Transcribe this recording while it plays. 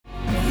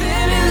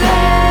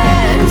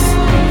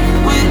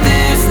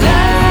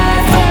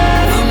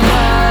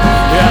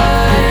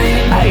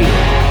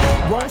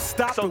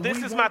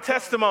my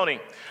testimony.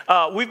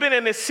 We've been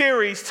in this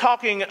series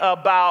talking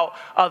about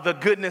the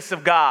goodness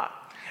of God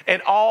and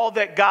all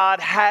that God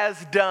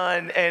has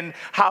done and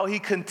how he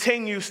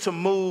continues to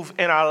move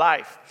in our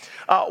life.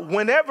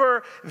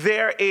 Whenever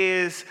there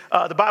is,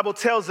 the Bible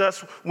tells us,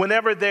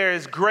 whenever there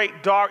is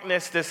great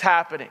darkness that's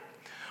happening,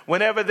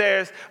 whenever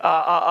there's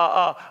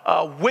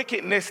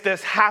wickedness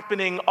that's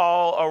happening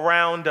all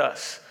around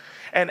us,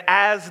 and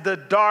as the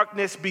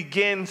darkness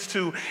begins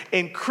to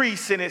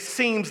increase and it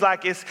seems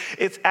like it's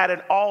at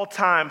an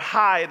all-time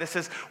high, and it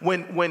says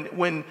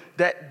when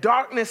that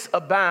darkness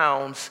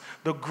abounds,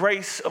 the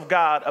grace of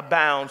God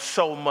abounds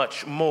so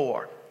much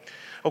more.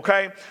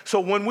 Okay? So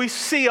when we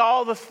see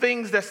all the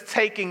things that's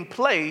taking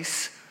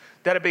place,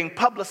 that are being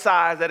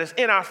publicized, that is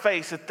in our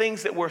face, the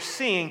things that we're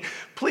seeing,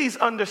 please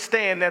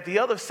understand that the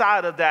other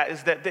side of that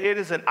is that it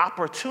is an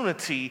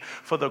opportunity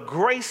for the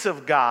grace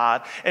of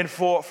God and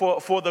for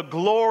the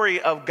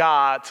glory of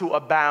God to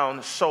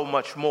abound so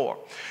much more.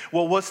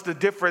 Well, what's the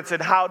difference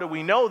and how do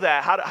we know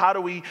that? How do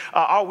we,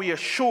 are we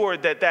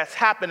assured that that's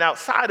happened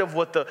outside of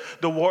what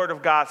the Word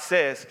of God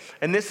says?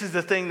 And this is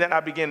the thing that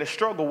I began to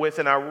struggle with,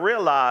 and I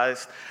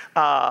realized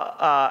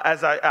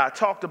as I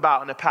talked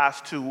about in the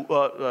past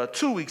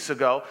 2 weeks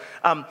ago,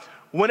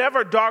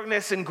 whenever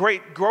darkness and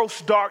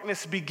gross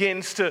darkness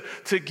begins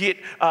to get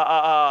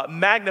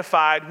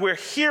magnified, we're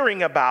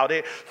hearing about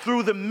it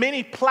through the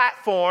many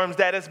platforms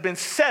that has been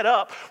set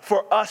up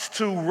for us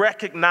to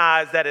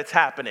recognize that it's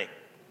happening.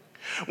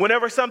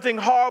 Whenever something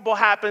horrible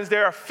happens,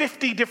 there are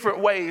 50 different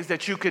ways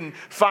that you can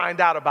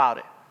find out about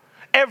it.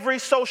 Every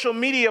social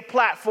media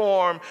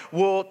platform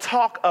will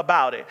talk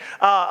about it.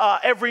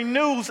 Every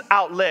news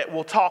outlet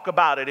will talk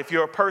about it. If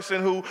you're a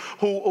person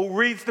who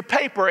reads the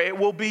paper, it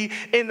will be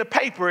in the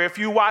paper. If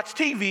you watch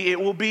TV, it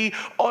will be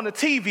on the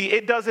TV.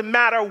 It doesn't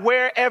matter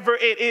wherever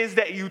it is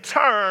that you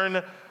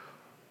turn,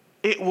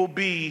 it will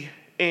be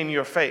in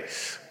your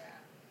face.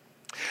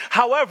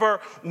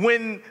 However,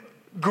 when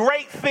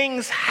great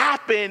things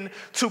happen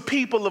to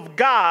people of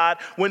God,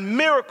 when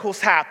miracles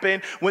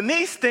happen, when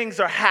these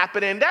things are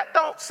happening, that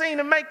don't seem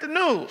to make the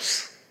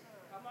news.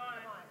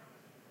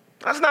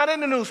 That's not in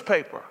the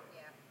newspaper.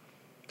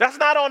 That's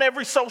not on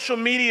every social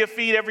media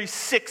feed every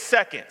 6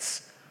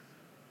 seconds.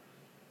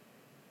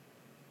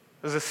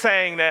 There's a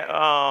saying that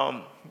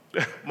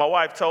my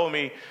wife told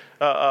me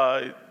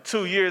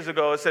 2 years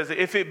ago. It says,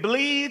 if it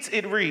bleeds,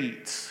 it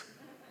reads.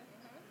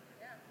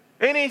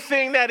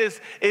 Anything that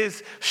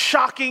is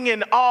shocking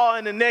and awe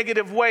in a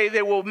negative way,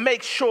 they will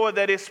make sure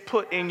that it's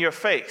put in your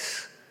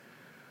face.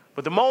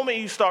 But the moment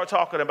you start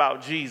talking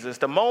about Jesus,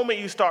 the moment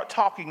you start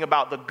talking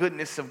about the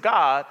goodness of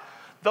God,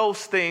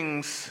 those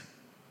things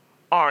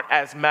aren't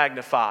as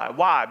magnified.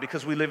 Why?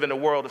 Because we live in a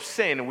world of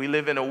sin, and we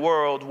live in a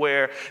world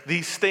where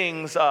these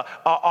things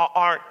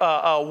aren't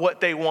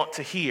what they want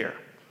to hear.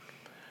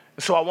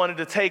 So I wanted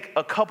to take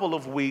a couple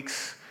of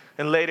weeks,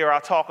 and later I'll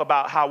talk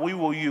about how we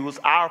will use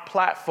our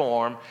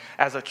platform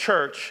as a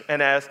church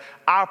and as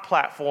our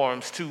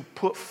platforms to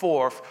put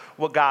forth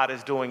what God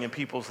is doing in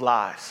people's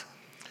lives.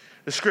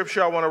 The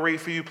scripture I want to read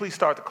for you, please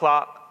start the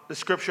clock. The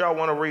scripture I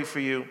want to read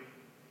for you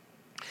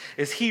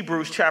is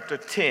Hebrews chapter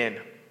 10,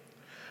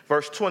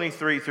 verse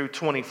 23 through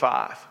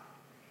 25.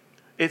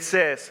 It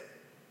says,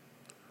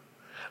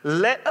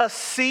 "Let us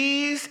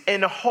seize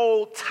and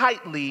hold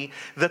tightly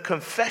the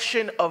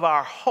confession of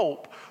our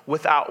hope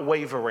without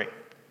wavering."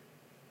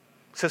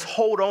 It says,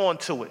 hold on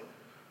to it.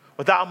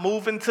 Without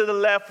moving to the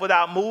left,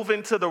 without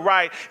moving to the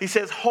right. He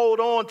says, hold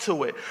on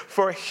to it.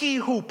 For he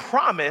who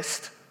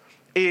promised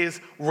is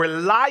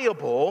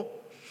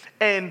reliable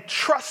and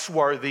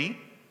trustworthy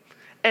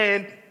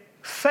and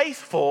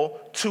faithful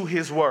to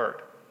his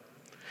word.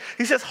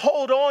 He says,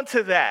 hold on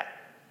to that.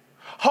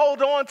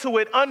 Hold on to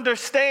it,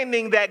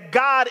 understanding that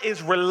God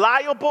is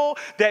reliable,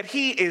 that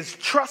he is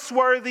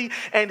trustworthy,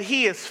 and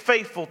he is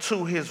faithful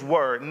to his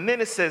word. And then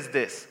it says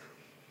this,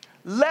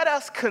 let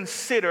us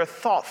consider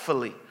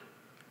thoughtfully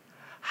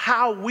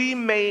how we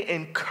may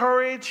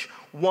encourage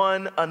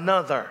one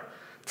another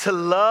to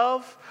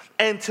love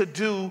and to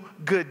do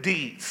good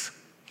deeds,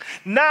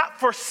 not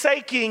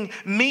forsaking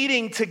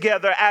meeting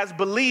together as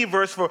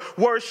believers for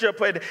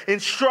worship and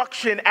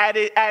instruction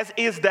as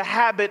is the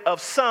habit of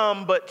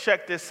some, but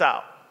check this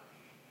out,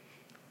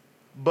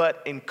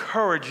 but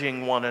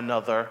encouraging one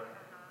another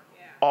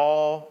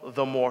all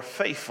the more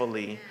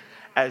faithfully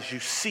as you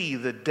see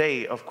the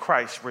day of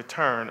Christ's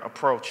return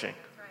approaching.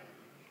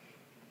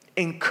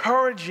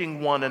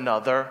 Encouraging one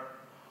another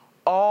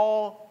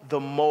all the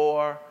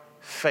more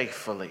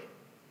faithfully.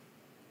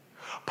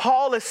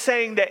 Paul is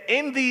saying that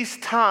in these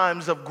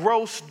times of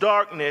gross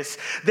darkness,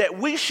 that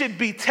we should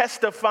be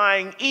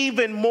testifying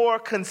even more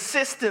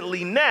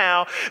consistently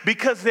now,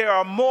 because there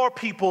are more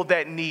people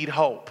that need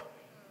hope.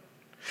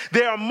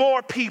 There are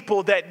more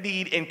people that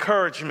need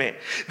encouragement.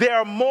 There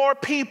are more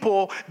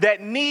people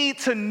that need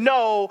to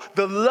know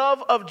the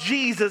love of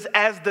Jesus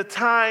as the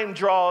time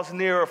draws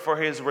nearer for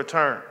his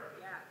return.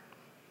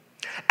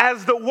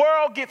 As the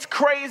world gets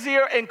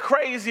crazier and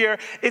crazier,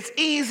 it's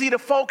easy to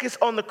focus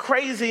on the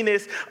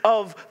craziness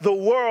of the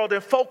world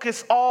and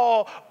focus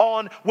all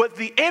on what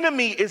the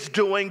enemy is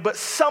doing. But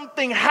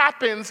something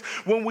happens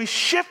when we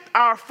shift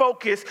our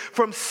focus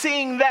from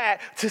seeing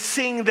that to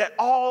seeing that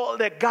all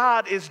that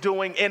God is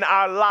doing in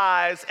our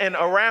lives and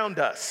around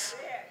us.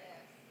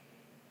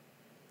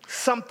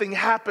 Something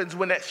happens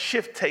when that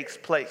shift takes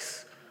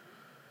place.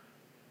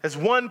 As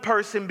one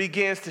person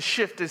begins to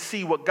shift and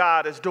see what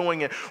God is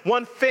doing, and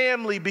one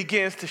family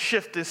begins to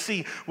shift and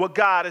see what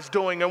God is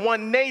doing, and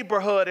one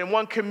neighborhood and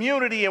one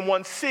community and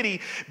one city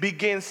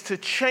begins to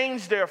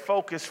change their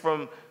focus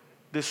from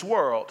this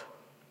world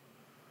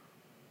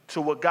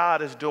to what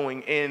God is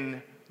doing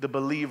in the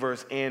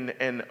believers in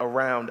and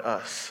around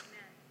us.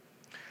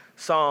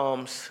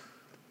 Psalms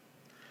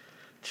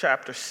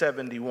chapter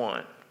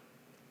 71.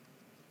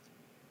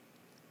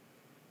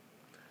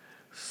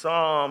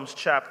 Psalms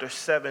chapter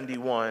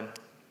 71,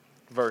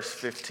 verse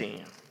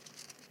 15.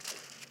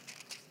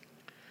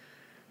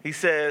 He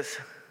says,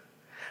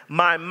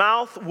 "My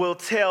mouth will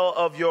tell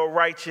of your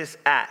righteous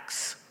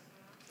acts,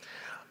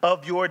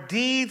 of your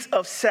deeds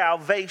of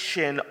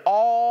salvation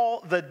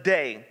all the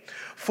day,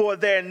 for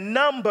their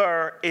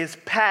number is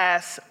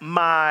past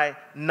my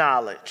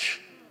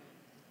knowledge.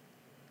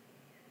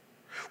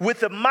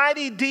 With the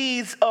mighty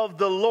deeds of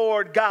the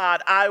Lord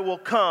God, I will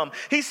come."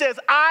 He says,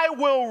 "I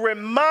will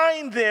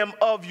remind them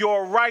of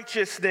your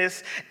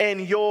righteousness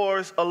and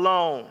yours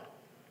alone.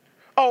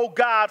 Oh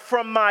God,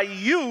 from my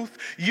youth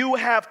you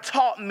have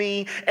taught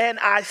me, and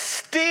I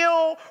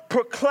still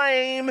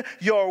proclaim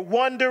your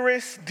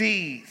wondrous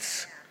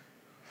deeds.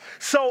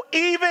 So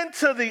even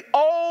to the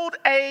old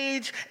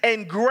age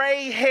and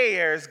gray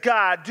hairs,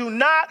 God, do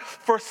not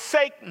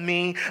forsake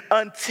me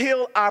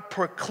until I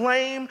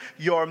proclaim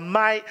your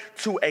might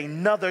to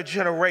another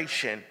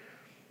generation,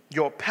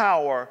 your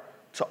power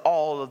to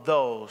all of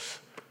those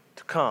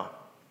to come."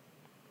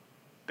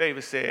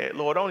 David said,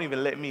 "Lord, don't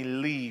even let me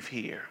leave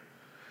here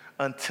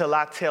until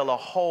I tell a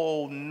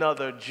whole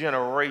nother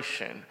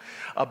generation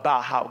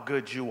about how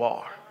good you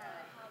are."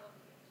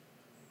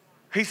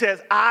 He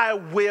says, "I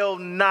will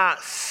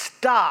not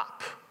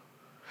stop."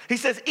 He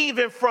says,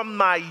 "Even from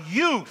my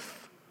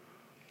youth."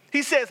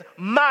 He says,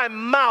 "My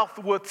mouth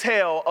will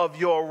tell of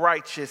your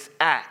righteous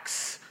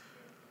acts."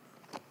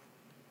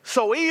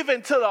 So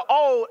even to the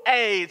old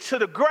age, to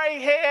the gray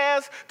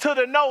hairs, to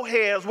the no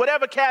hairs,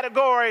 whatever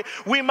category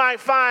we might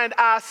find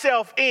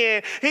ourselves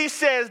in, he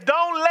says,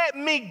 don't let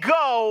me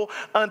go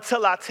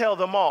until I tell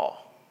them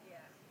all.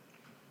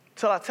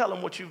 Until I tell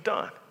them what you've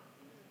done.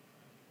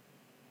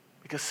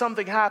 Because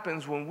something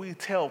happens when we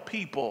tell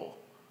people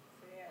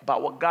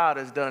about what God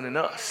has done in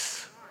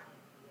us.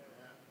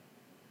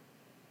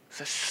 He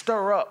says,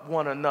 stir up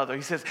one another.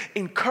 He says,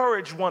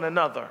 encourage one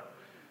another.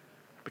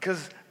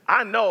 Because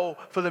I know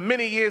for the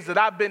many years that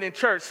I've been in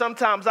church,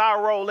 sometimes I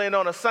roll in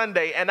on a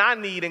Sunday and I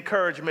need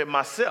encouragement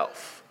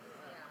myself.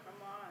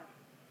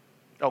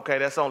 Okay,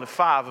 that's only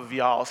 5 of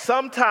y'all.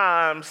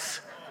 Sometimes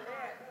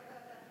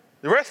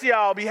the rest of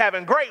y'all be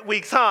having great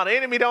weeks, huh? The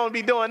enemy don't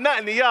be doing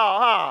nothing to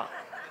y'all, huh?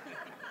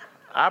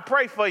 I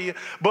pray for you.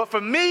 But for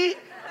me,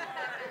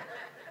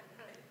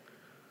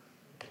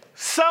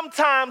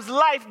 sometimes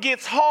life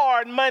gets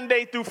hard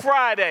Monday through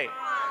Friday.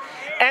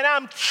 And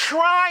I'm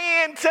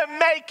trying to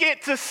make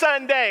it to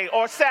Sunday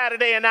or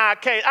Saturday in our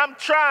case. I'm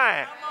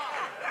trying.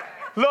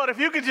 Lord, if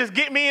you could just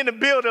get me in the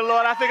building,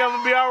 Lord, I think I'm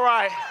going to be all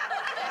right.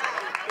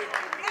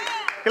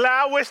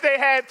 I wish they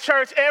had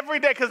church every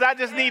day because I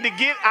just need to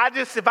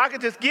if I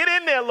could just get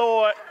in there,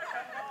 Lord.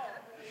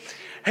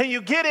 And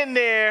you get in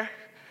there.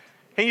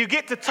 And you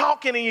get to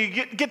talking and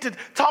you get to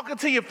talking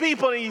to your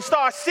people and you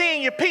start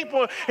seeing your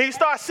people and you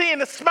start seeing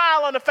the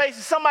smile on the face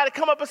and somebody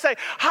come up and say,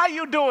 how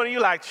you doing? And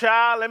you're like,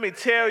 child, let me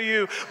tell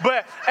you.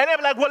 And they're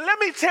like, well, let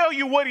me tell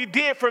you what he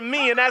did for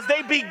me. And as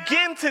they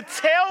begin to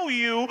tell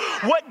you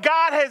what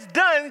God has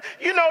done,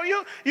 you know,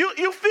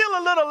 you feel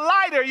a little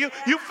lighter. You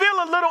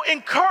feel a little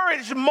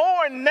encouraged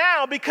more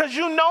now because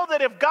you know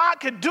that if God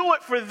could do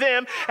it for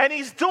them and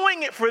he's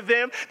doing it for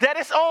them, that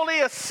it's only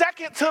a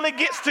second till it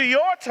gets to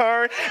your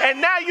turn. And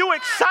now you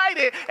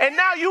excited and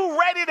now you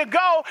ready to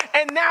go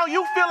and now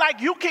you feel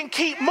like you can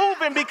keep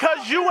moving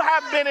because you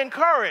have been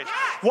encouraged.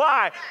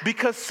 Why?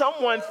 Because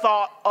someone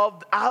thought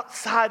of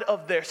outside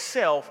of their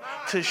self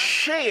to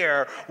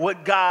share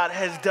what God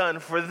has done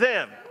for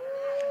them.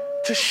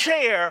 To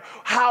share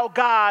how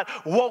God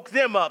woke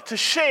them up, to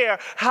share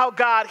how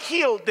God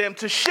healed them,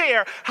 to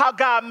share how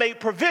God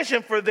made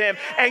provision for them.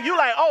 And you're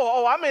like,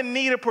 oh, I'm in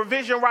need of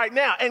provision right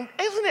now. And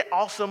isn't it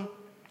awesome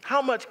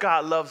how much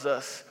God loves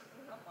us?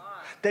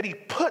 That he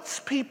puts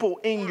people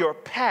in your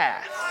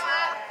path.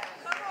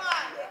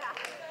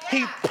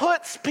 He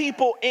puts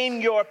people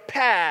in your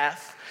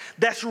path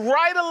that's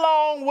right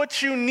along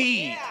what you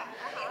need.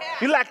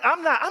 You're like,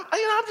 I'm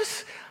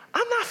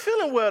I'm not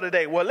feeling well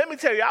today. Well, let me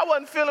tell you, I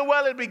wasn't feeling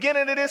well at the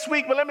beginning of this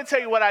week, but let me tell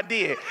you what I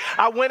did.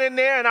 I went in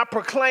there and I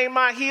proclaimed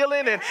my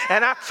healing, and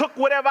I took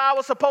whatever I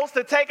was supposed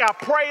to take. I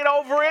prayed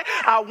over it.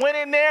 I went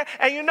in there,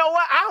 and you know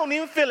what? I don't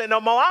even feel it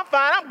no more. I'm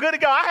fine. I'm good to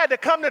go. I had to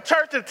come to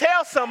church to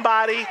tell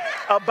somebody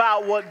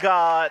about what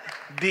God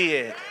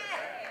did.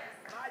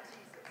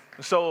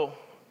 So,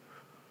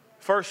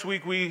 first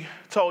week we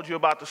told you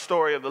about the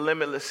story of the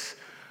Limitless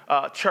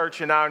Church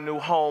in our new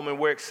home, and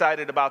we're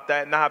excited about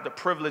that. And I have the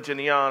privilege and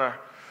the honor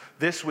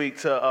this week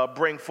to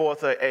bring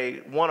forth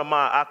one of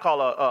my, I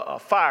call a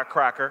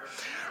firecracker.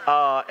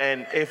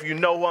 And if you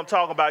know who I'm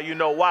talking about, you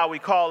know why we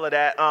call it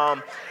that.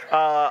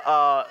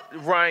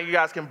 Ryan, you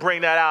guys can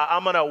bring that out.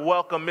 I'm going to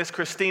welcome Miss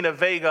Christina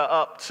Vega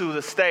up to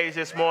the stage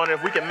this morning.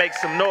 If we can make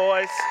some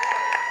noise.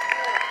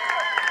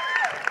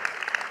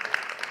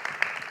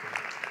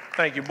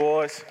 Thank you,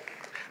 boys.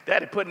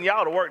 Daddy putting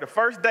y'all to work the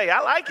first day.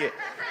 I like it.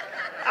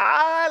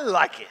 I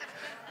like it.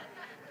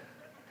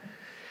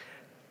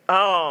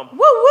 Woo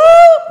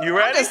woo! You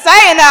ready? I'm just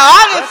saying now.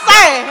 I'm just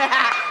saying.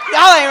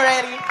 Y'all ain't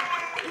ready.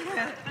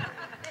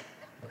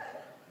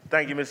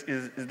 Thank you, Miss.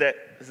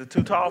 Is it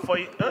too tall for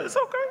you? It's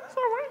okay. It's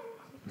all right.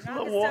 It's a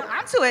little water.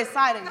 I'm too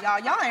excited,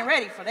 y'all. Y'all ain't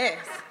ready for this.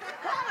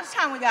 How much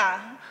time we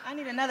got? I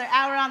need another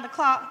hour on the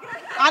clock.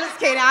 I'm just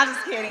kidding.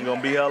 You're going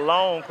to be here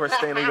alone,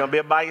 Christina. You're going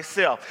to be by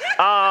yourself.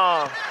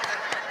 I'm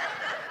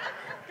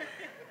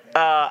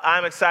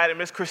excited.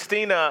 Miss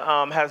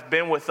Christina has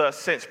been with us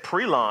since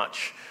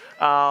pre-launch.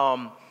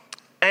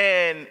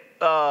 And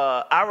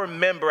I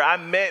remember I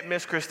met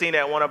Miss Christina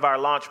at one of our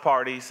launch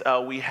parties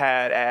we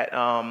had at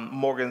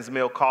Morgan's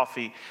Mill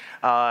Coffee.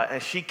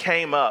 And she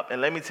came up.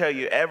 And let me tell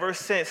you, ever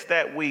since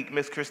that week,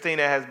 Miss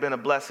Christina has been a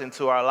blessing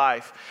to our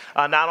life,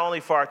 not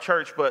only for our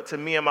church, but to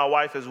me and my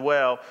wife as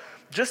well.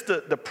 Just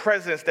the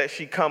presence that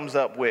she comes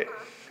up with.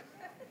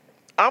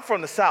 I'm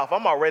from the South.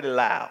 I'm already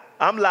loud.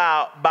 I'm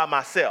loud by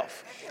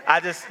myself.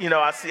 I just,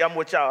 I'm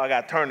with y'all. I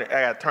got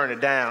to turn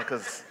it down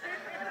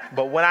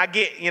but when I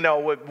get,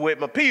 with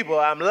my people,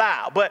 I'm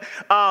loud. But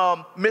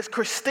Miss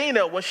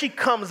Christina, when she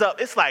comes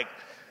up, it's like,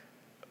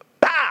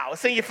 pow,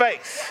 it's in your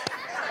face.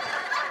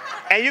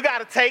 And you got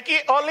to take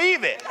it or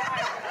leave it.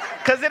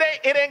 Because it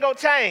ain't going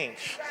to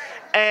change.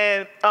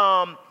 And,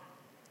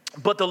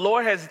 but the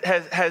Lord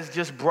has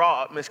just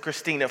brought Miss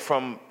Christina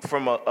from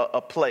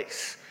a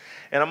place.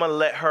 And I'm going to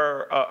let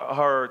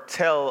her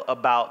tell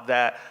about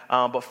that.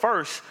 But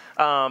first,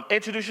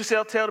 introduce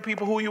yourself. Tell the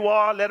people who you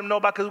are. Let them know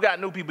about, because we got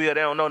new people here.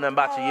 They don't know nothing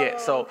about you yet.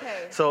 So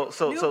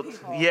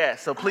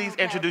please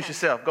introduce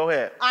yourself. Go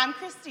ahead. I'm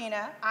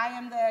Christina. I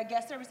am the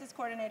guest services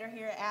coordinator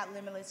here at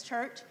Limitless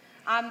Church.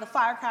 I'm the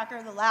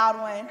firecracker, the loud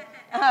one.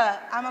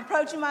 I'm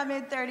approaching my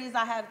mid-30s.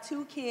 I have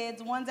 2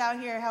 kids. One's out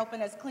here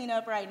helping us clean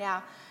up right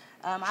now.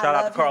 Shout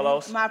out to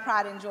Carlos. My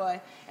pride and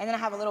joy. And then I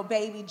have a little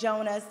baby,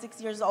 Jonah,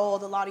 6 years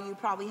old. A lot of you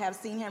probably have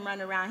seen him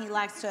run around. He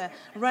likes to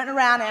run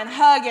around and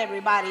hug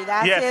everybody. He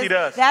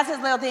does. That's his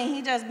little thing.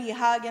 He just be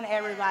hugging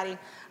everybody.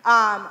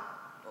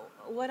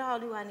 What all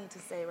do I need to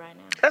say right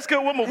now? That's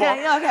good. We'll move on.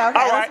 Okay. All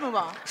right. Let's move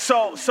on.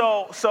 So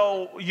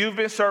you've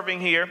been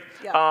serving here,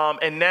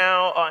 and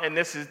now, and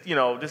this is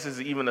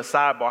even a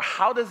sidebar.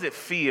 How does it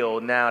feel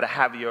now to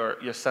have your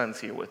sons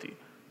here with you,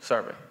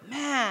 serving?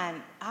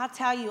 Man, I'll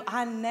tell you,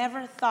 I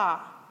never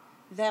thought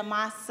that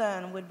my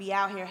son would be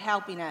out here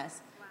helping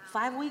us.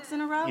 5 weeks in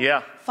a row?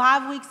 Yeah.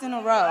 5 weeks in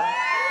a row.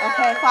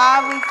 Okay,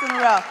 5 weeks in a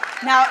row.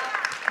 Now,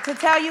 to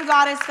tell you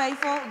God is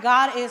faithful,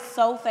 God is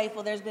so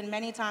faithful. There's been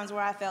many times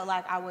where I felt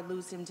like I would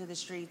lose him to the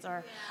streets,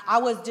 or I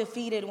was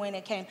defeated when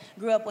it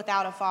grew up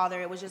without a father.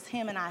 It was just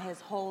him and I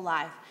his whole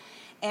life.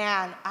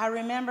 And I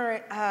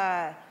remember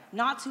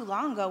not too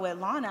long ago with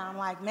Lana, I'm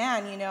like,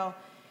 man,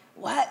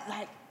 what?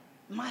 Like,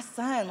 my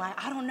son,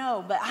 I don't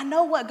know, but I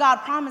know what God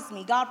promised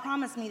me. God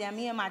promised me that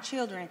me and my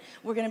children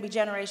were going to be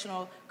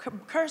generational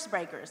curse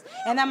breakers,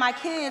 and that my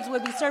kids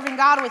would be serving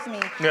God with me,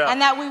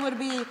 and that we would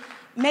be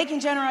making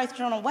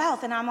generational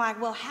wealth. And I'm like,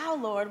 well, how,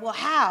 Lord? Well,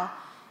 how?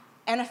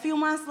 And a few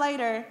months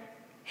later,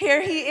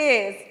 here he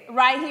is,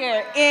 right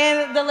here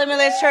in the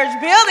Limitless Church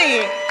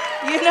building.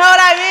 You know what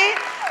I mean?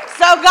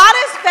 So God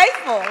is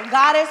faithful.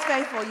 God is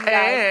faithful, you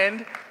guys.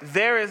 And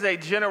there is a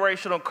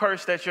generational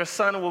curse that your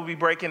son will be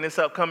breaking this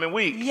upcoming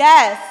week.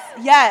 Yes.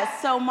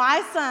 So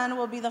my son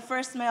will be the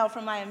first male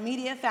from my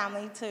immediate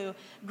family to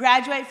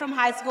graduate from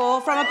high school,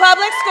 from a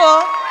public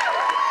school.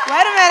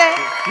 Wait a minute.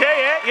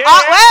 Yeah. Wait,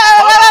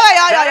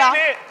 y'all.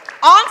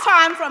 On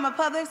time from a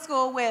public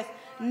school with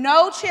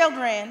no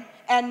children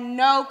and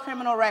no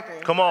criminal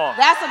record. Come on.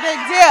 That's a big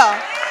deal.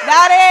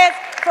 That is,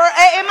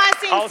 it might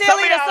seem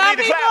silly to some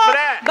people,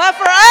 but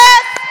for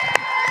us,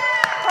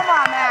 come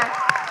on, man.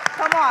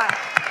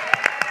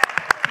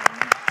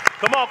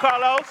 Come on,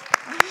 Carlos.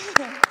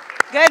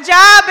 Good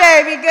job,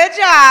 baby. Good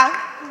job.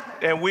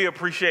 And we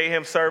appreciate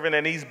him serving,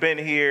 and he's been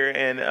here.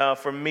 And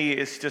for me,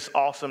 it's just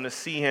awesome to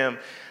see him.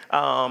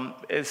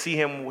 And see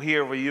him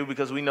here with you,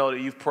 because we know that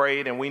you've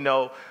prayed, and we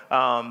know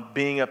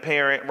being a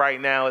parent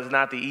right now is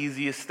not the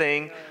easiest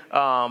thing.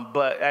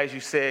 But as you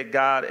said,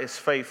 God is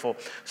faithful.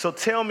 So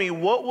tell me,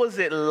 what was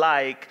it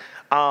like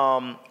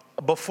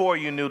before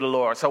you knew the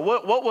Lord. So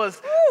what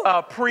was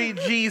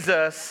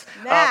pre-Jesus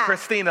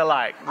Christina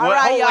like?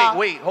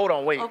 Hold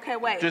on. Okay,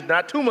 wait. Just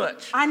not too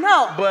much. I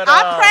know. But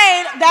I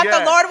prayed that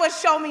the Lord would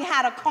show me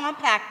how to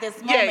compact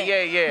this moment.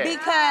 Yeah.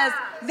 Because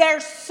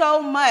there's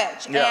so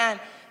much. Yeah. And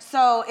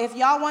so if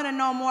y'all want to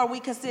know more, we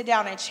can sit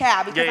down and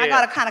chat because I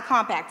got to kind of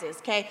compact this,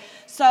 okay?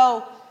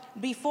 So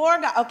before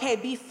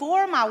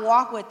my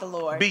walk with the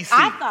Lord, BC.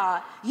 I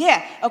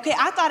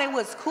thought it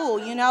was cool,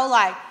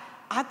 like,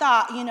 I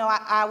thought,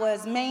 I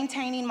was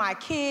maintaining my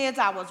kids,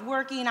 I was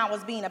working, I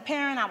was being a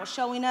parent, I was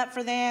showing up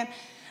for them.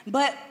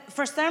 But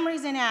for some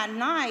reason at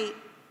night,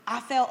 I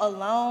felt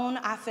alone,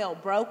 I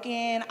felt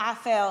broken, I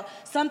felt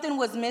something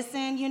was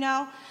missing,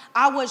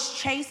 I was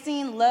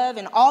chasing love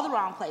in all the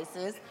wrong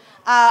places.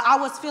 I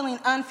was feeling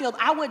unfilled.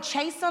 I would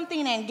chase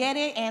something and get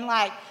it, and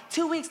like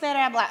 2 weeks later,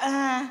 I'd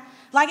be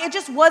like it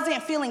just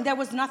wasn't feeling, there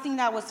was nothing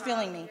that was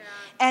filling me.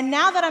 And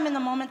now that I'm in the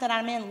moment that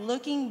I'm in,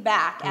 looking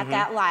back at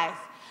that life,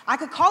 I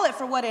could call it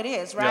for what it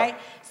is, right?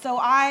 So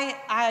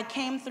I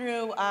came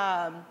through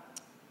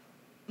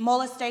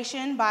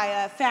molestation by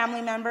a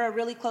family member, a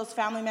really close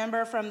family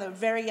member from the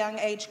very young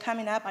age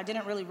coming up. I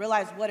didn't really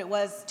realize what it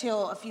was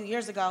till a few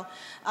years ago.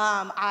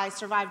 I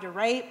survived a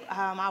rape.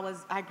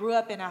 I grew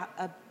up in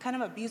a kind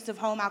of abusive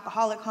home,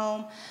 alcoholic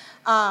home.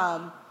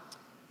 But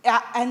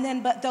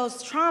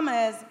those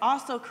traumas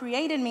also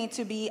created me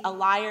to be a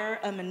liar,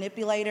 a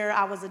manipulator.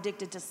 I was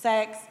addicted to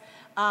sex.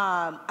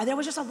 There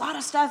was just a lot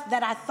of stuff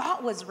that I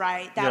thought was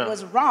right that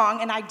was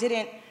wrong, and I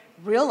didn't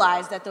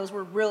realize that those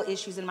were real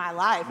issues in my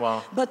life.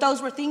 Wow. But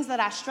those were things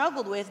that I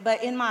struggled with.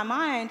 But in my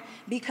mind,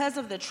 because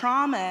of the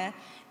trauma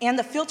and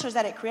the filters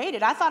that it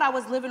created, I thought I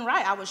was living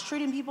right. I was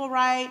treating people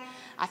right.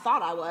 I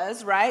thought I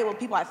was, right? Well,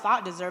 people I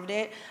thought deserved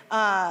it.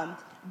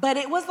 But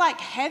it was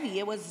like heavy.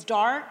 It was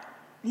dark.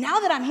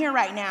 Now that I'm here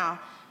right now,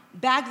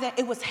 back then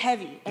it was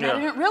heavy. And I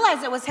didn't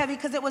realize it was heavy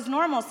because it was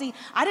normal. See,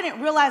 I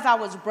didn't realize I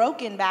was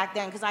broken back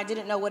then because I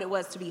didn't know what it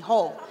was to be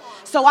whole.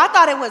 So I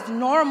thought it was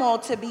normal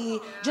to be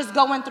just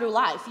going through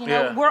life.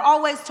 We're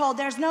always told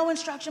there's no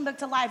instruction book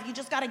to life. You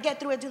just got to get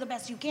through it, do the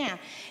best you can.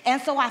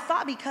 And so I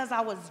thought because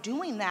I was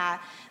doing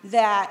that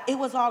it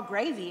was all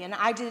gravy. And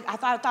I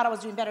thought I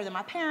was doing better than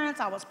my parents.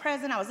 I was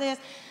present. I was this.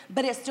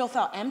 But it still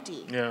felt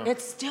empty. Yeah.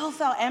 It still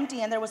felt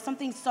empty. And there was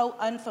something so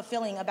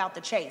unfulfilling about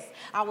the chase.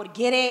 I would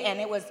get it, and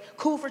it was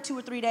cool for 2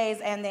 or 3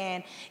 days, and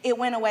then it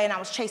went away, and I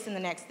was chasing the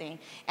next thing.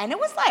 And it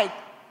was like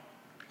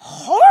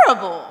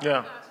horrible.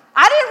 Yeah.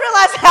 I didn't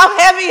realize how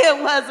heavy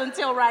it was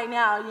until right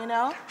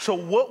now, So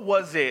what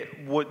was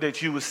it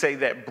that you would say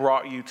that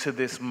brought you to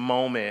this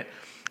moment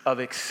of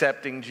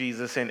accepting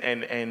Jesus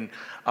and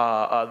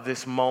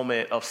this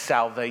moment of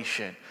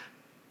salvation?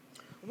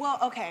 Well,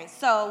 okay,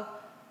 so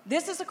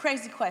this is a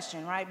crazy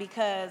question, right?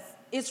 Because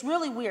it's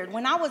really weird.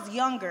 When I was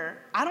younger,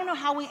 I don't know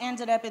how we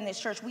ended up in this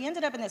church. We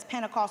ended up in this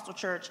Pentecostal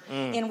church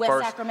in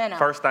West Sacramento.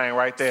 First thing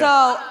right there.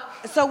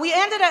 So we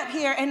ended up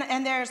here,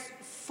 and there's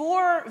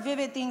 4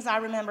 vivid things I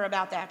remember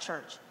about that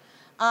church.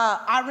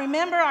 I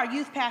remember our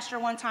youth pastor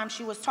one time,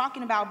 she was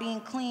talking about being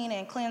clean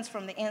and cleansed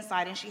from the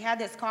inside, and she had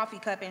this coffee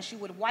cup, and she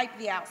would wipe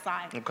the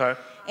outside. Okay.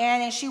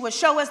 And then she would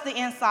show us the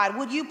inside.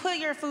 Would you put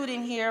your food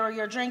in here or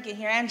your drink in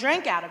here and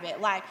drink out of it?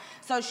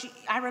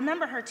 I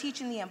remember her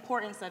teaching the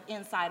importance of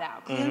inside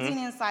out, cleansing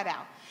inside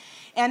out.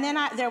 And then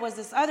there was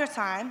this other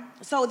time,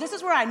 so this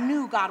is where I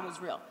knew God was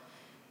real.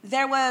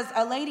 There was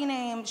a lady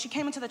she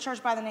came into the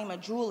church by the name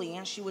of Julie,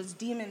 and she was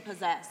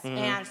demon-possessed.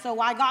 And so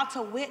I got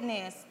to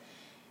witness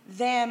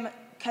them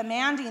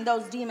commanding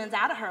those demons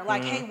out of her,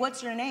 like, hey,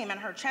 what's your name? And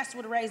her chest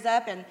would raise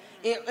up, and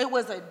it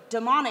was a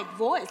demonic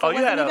voice. You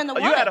had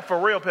a for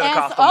real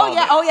Pentecostal moment.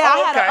 I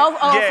had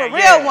a for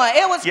real one.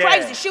 It was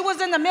crazy. She was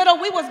in the middle.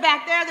 We was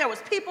back there. There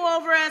was people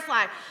over us.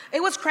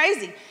 It was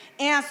crazy.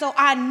 And so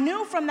I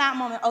knew from that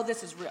moment,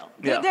 this is real.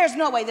 Yeah. There's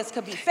no way this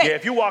could be fake. Yeah,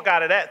 if you walk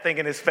out of that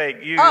thinking it's fake,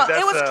 it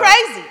was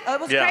crazy.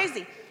 It was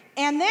crazy.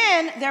 And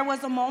then there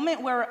was a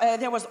moment where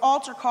there was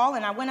altar call,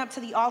 and I went up to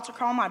the altar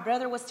call. My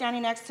brother was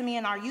standing next to me,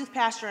 and our youth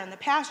pastor and the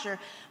pastor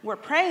were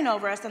praying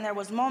over us, and there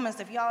was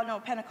moments, if y'all know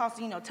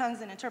Pentecostal,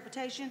 tongues and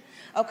interpretation.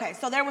 Okay,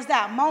 so there was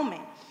that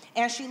moment.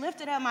 And she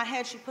lifted up my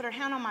head, she put her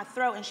hand on my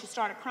throat, and she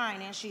started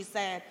crying, and she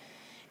said,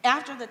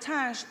 after the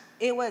tongues,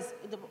 it was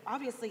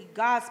obviously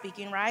God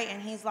speaking, right?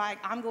 And he's like,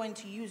 I'm going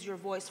to use your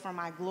voice for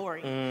my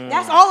glory.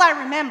 That's all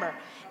I remember.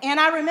 And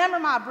I remember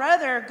my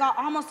brother got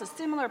almost a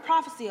similar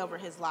prophecy over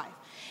his life.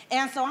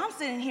 And so I'm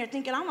sitting here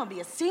thinking, I'm going to be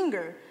a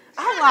singer.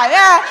 I'm like,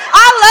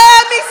 I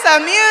love me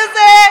some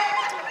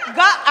music.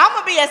 God, I'm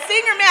going to be a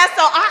singer, man.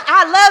 So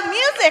I love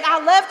music. I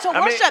love to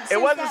worship. It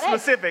wasn't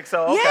specific,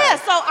 so okay. Yeah,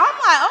 so I'm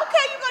like,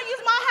 okay, you're going to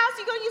use my house.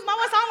 You're going to use my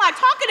voice. I'm like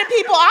talking to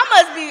people.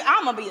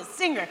 I'm going to be a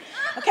singer.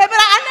 Okay, but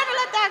I never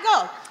let that go.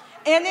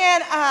 And then,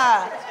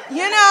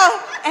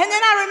 and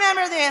then I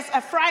remember this,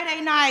 a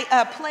Friday night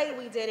play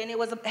we did, and it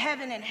was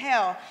Heaven and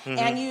Hell.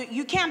 And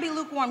you can't be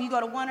lukewarm. You go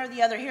to one or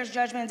the other. Here's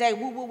Judgment Day,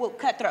 woo, woo, woo,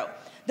 cutthroat.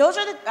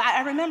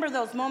 I remember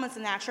those moments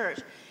in that church.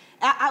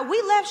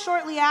 We left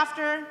shortly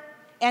after,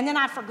 And then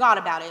I forgot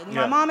about it.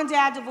 My mom and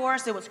dad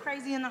divorced. It was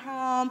crazy in the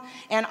home.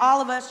 And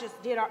all of us just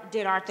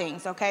did our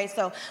things, okay?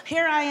 So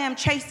here I am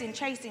chasing.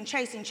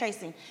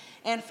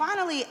 And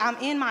finally, I'm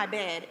in my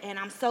bed, and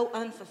I'm so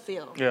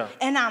unfulfilled. Yeah.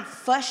 And I'm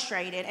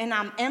frustrated, and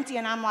I'm empty,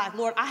 and I'm like,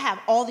 Lord, I have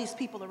all these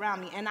people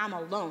around me, and I'm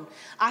alone.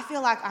 I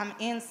feel like I'm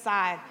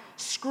inside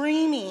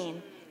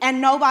screaming,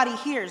 and nobody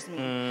hears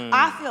me.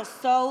 I feel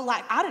so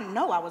like, I didn't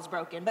know I was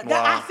broken, but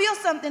I feel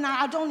something,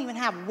 I don't even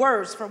have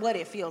words for what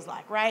it feels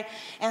like, right?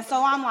 And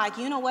so I'm like,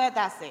 you know what,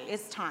 that's it,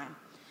 it's time.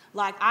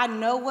 Like, I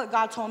know what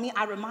God told me.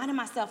 I reminded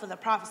myself of the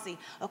prophecy.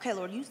 Okay,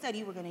 Lord, you said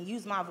you were gonna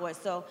use my voice,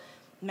 so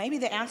maybe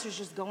the answer is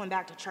just going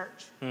back to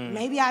church.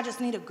 Maybe I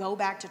just need to go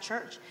back to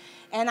church.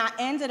 And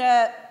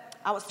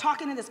I was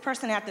talking to this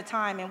person at the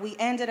time, and we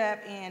ended up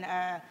in,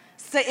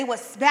 so it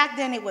was, back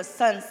then it was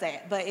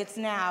Sunset, but it's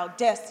now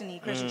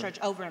Destiny Christian Church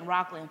over in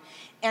Rockland.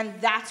 And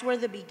that's where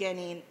the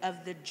beginning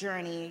of the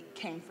journey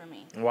came for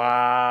me.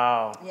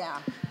 Wow.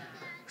 Yeah.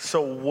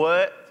 So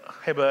what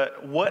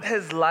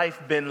has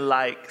life been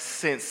like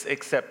since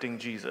accepting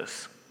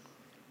Jesus?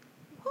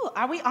 Ooh,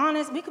 are we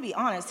honest? We could be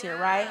honest here,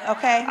 right?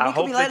 Okay. I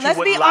hope that you let's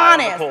wouldn't be lie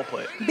on honest. the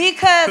pulpit.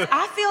 Because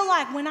I feel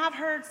like when I've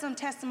heard some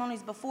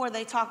testimonies before,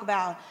 they talk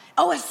about,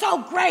 oh, it's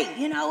so great.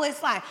 You know,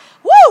 it's like,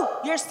 woo,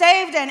 you're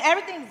saved and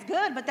everything's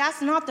good, but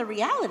that's not the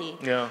reality.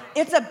 Yeah.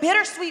 It's a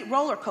bittersweet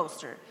roller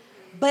coaster.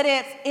 But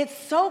it's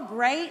so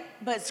great,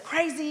 but it's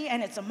crazy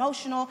and it's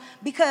emotional,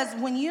 because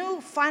when you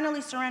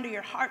finally surrender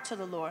your heart to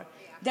the Lord,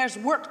 there's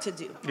work to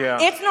do. Yeah.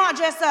 It's not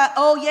just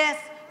oh yes,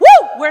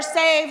 woo, we're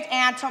saved,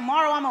 and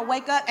tomorrow I'm gonna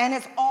wake up and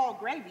it's all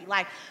gravy.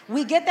 Like,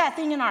 we get that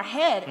thing in our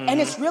head,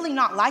 and it's really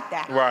not like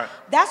that. Right.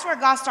 That's where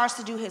God starts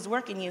to do his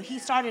work in you. He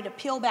started to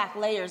peel back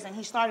layers, and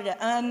he started to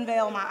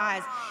unveil my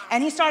eyes,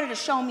 and he started to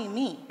show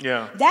me.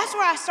 Yeah. That's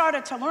where I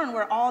started to learn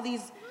where all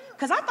these,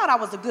 because I thought I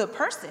was a good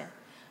person.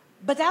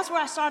 But that's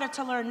where I started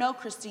to learn, no,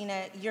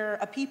 Christina, you're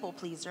a people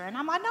pleaser. And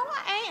I'm like, no,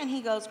 I ain't. And he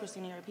goes,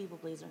 Christina, you're a people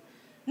pleaser.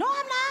 No,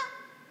 I'm not.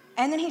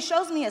 And then he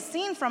shows me a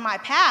scene from my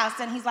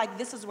past, and he's like,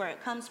 this is where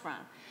it comes from.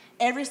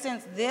 Ever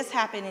since this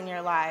happened in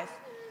your life,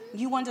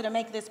 you wanted to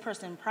make this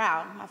person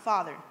proud, my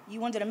father. You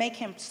wanted to make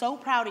him so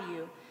proud of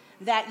you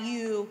that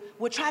you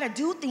would try to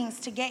do things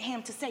to get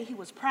him to say he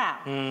was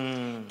proud.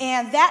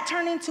 And that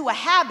turned into a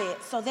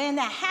habit. So then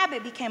that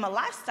habit became a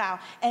lifestyle.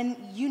 And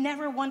you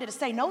never wanted to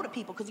say no to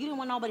people because you didn't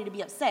want nobody to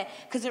be upset,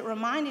 because it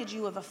reminded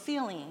you of a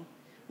feeling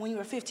when you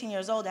were 15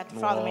 years old that the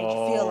Father made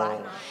you feel like.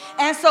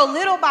 And so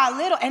little by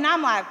little, and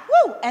I'm like,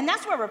 whoo, and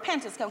that's where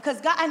repentance comes. Because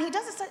God, and he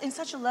does it in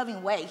such a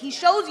loving way. He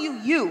shows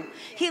you.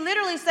 He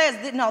literally says,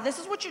 that, no, this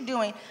is what you're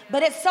doing.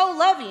 But it's so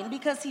loving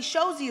because he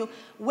shows you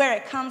where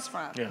it comes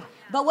from. Yeah.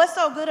 But what's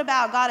so good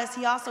about God is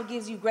he also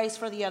gives you grace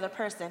for the other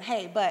person.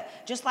 Hey, but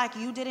just like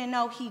you didn't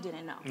know, he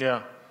didn't know.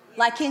 Yeah.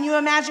 Like, can you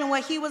imagine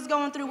what he was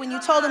going through when you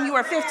told him you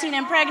were 15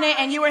 and pregnant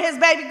and you were his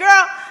baby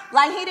girl?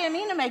 Like, he didn't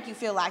mean to make you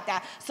feel like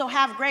that. So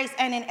have grace.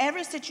 And in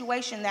every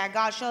situation that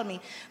God showed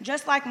me,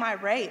 just like my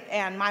rape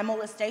and my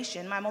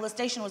molestation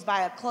was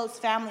by a close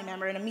family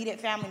member, an immediate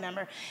family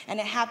member, and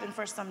it happened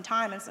for some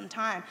time.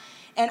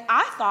 And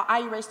I thought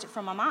I erased it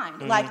from my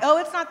mind. Like, oh,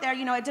 it's not there.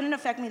 You know, it didn't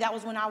affect me. That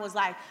was when I was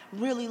like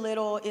really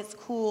little. It's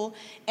cool.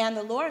 And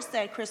the Lord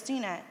said,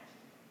 Christina,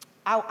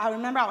 I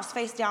remember I was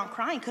face down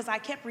crying because I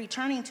kept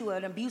returning to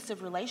an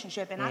abusive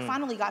relationship. And I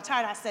finally got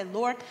tired. I said,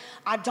 Lord,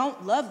 I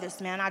don't love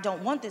this man. I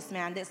don't want this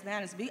man. This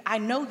man is, I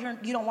know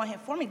you don't want him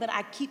for me, but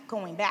I keep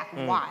going back.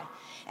 Why?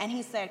 And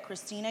he said,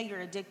 Christina,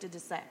 you're addicted to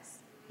sex.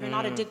 You're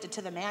not addicted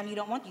to the man you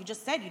don't want. You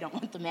just said you don't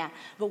want the man.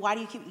 But why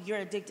do you're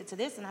addicted to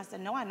this? And I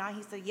said, no, I'm not.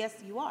 He said, yes,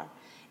 you are.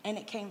 And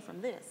it came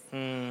from this.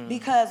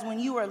 Because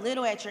when you were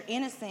little, at your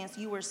innocence,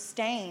 you were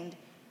stained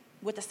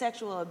with the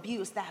sexual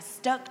abuse that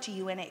stuck to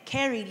you, and it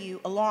carried you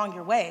along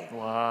your way.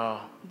 Wow.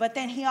 But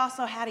then he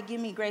also had to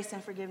give me grace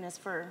and forgiveness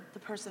for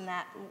the person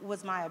that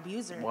was my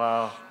abuser.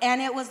 Wow.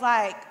 And it was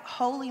like,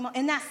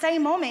 in that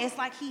same moment, it's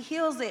like he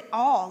heals it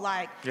all.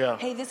 Like,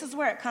 hey, this is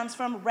where it comes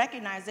from.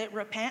 Recognize it,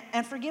 repent,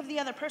 and forgive the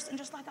other person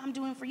just like I'm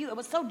doing for you. It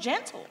was so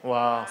gentle.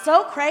 Wow.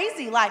 So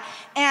crazy. Like,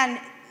 and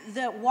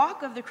the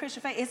walk of the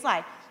Christian faith, it's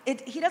like,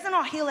 he doesn't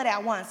all heal it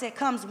at once. It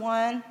comes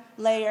one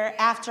layer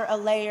after a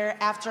layer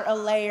after a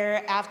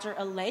layer after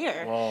a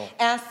layer. Whoa.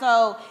 And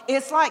so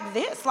it's like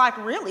this, like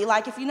really,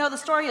 like if you know the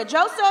story of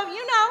Joseph,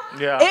 you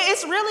know,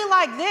 it's really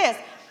like this.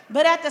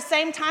 But at the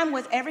same time,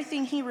 with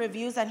everything he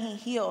reviews and he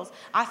heals,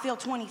 I feel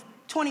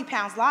 20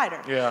 pounds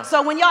lighter. Yeah.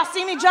 So when y'all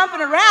see me jumping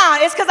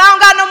around, it's because I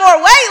don't got no more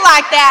weight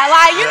like that.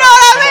 Like, you know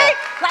what I mean?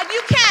 Like,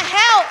 you can't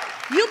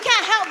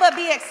help but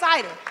be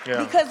excited.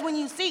 Yeah. Because when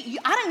you see,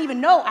 I didn't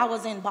even know I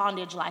was in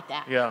bondage like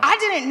that. Yeah. I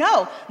didn't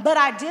know, but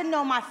I did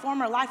know my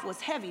former life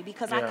was heavy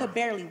because I could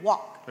barely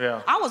walk.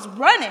 Yeah. I was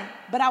running,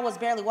 but I was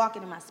barely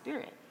walking in my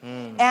spirit.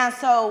 And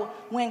so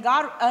when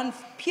God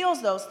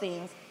peels those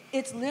things,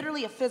 it's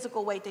literally a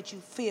physical weight that you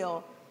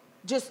feel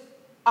just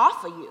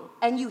off of you,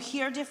 and you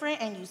hear different,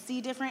 and you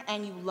see different,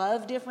 and you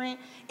love different.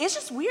 It's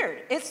just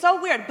weird. It's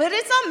so weird, but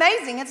it's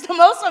amazing. It's the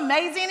most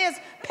amazingest,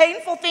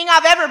 painful thing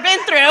I've ever been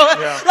through.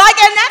 Yeah.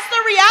 And that's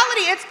the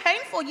reality. It's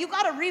painful. You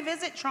got to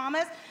revisit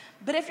traumas.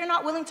 But if you're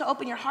not willing to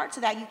open your heart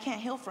to that, you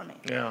can't heal from it.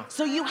 Yeah.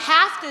 So you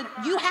have to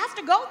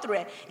go through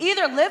it.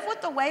 Either live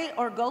with the weight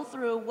or go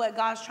through what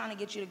God's trying to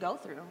get you to go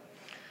through.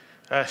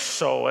 That's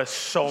so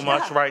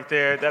much right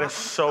there. That is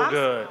so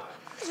good.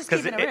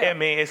 Because I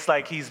mean, it's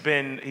like he's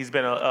been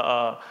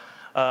a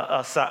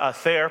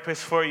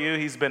therapist for you.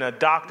 He's been a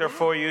doctor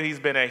for you. He's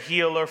been a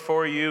healer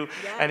for you.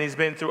 And he's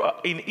been through,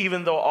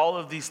 even though all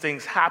of these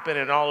things happen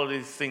and all of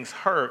these things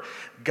hurt,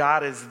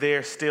 God is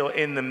there still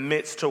in the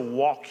midst to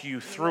walk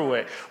you through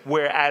it.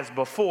 Whereas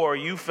before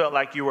you felt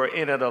like you were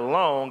in it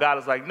alone, God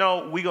is like,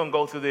 no, we're going to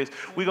go through this.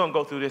 We're going to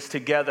go through this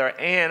together,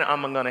 and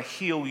I'm going to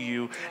heal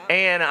you,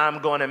 and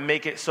I'm going to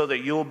make it so that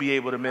you'll be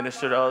able to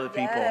minister to other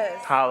people.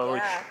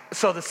 Hallelujah. Yeah.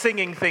 So the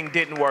singing thing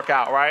didn't work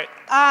out, right?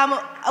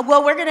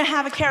 Well, we're going to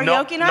have a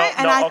karaoke night,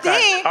 and I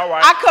think all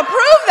right. I could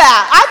prove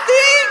that.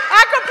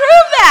 I could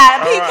prove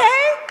that, PK.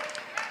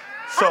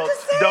 Right. So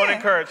don't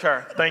encourage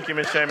her. Thank you,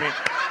 Miss Jamie.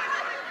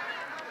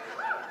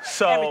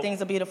 So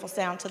everything's a beautiful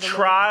sound to the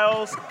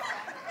trials,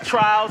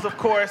 of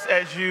course,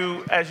 as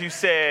you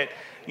said,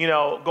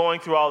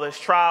 going through all this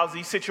trials,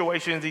 these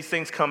situations, these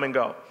things come and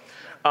go.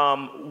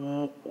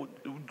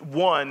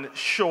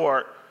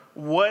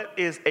 What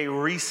is a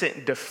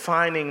recent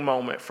defining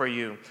moment for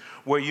you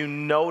where you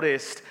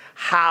noticed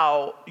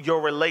how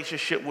your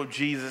relationship with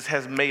Jesus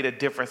has made a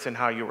difference in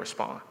how you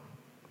respond?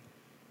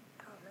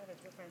 Made a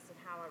difference in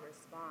how I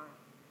respond.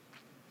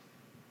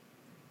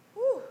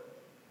 Whew.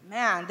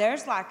 Man,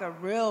 there's like a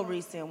real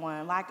recent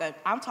one.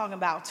 I'm talking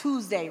about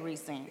Tuesday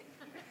recent.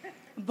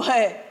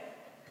 But,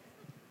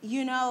 I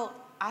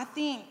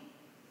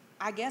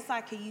guess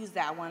I could use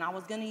that one. I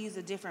was going to use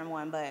a different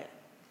one, but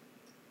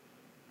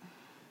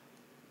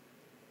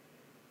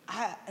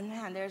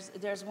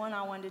there's one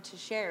I wanted to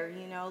share,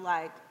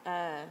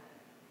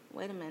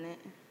 wait a minute,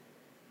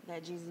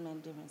 that Jesus made a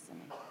difference in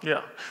me.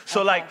 Yeah.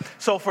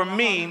 So for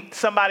me,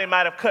 somebody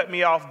might have cut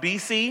me off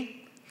BC.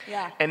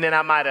 Yeah. And then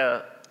I might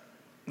have,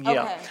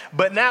 Okay.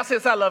 But now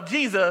since I love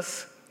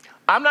Jesus,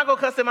 I'm not going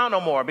to cuss him out no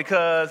more,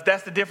 because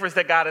that's the difference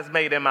that God has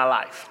made in my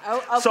life. Oh,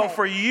 okay. So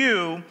for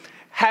you,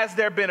 has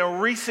there been a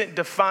recent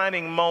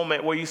defining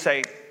moment where you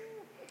say,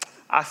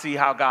 I see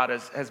how God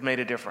has made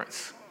a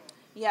difference?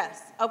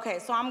 Yes. Okay,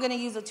 so I'm going to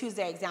use a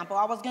Tuesday example.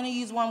 I was going to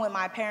use one with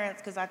my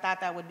parents because I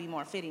thought that would be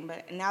more fitting,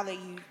 but now that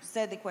you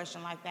said the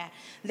question like that,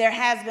 there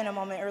has been a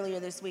moment earlier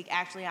this week,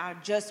 actually, I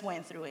just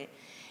went through it.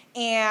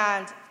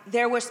 And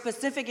there were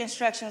specific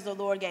instructions the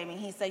Lord gave me.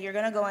 He said, you're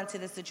going to go into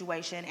this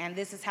situation, and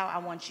this is how I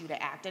want you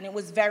to act. And it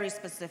was very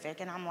specific,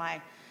 and I'm like,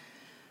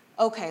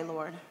 okay,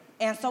 Lord.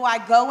 And so I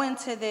go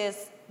into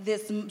this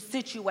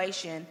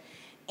situation,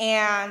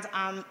 and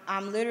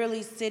I'm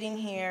literally sitting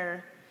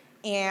here,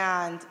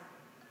 and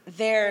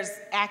there's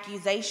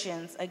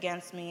accusations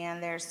against me,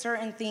 and there's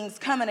certain things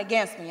coming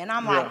against me, and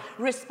I'm like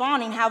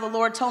responding how the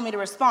Lord told me to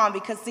respond,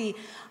 because see,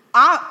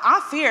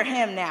 I fear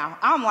him now.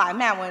 I'm like,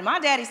 man, when my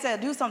daddy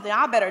said do something,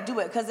 I better do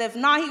it, because if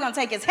not, he's going to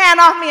take his hand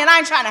off me, and I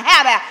ain't trying to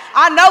have that.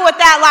 I know what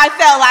that life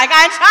felt like.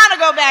 I ain't trying to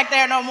go back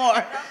there no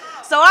more.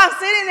 So I'm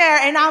sitting there,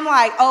 and I'm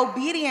like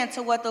obedient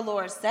to what the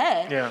Lord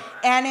said. Yeah.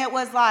 And it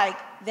was like,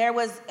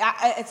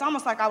 it's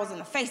almost like I was in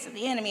the face of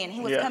the enemy, and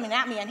he was coming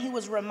at me, and he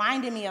was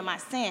reminding me of my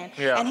sin,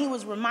 and he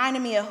was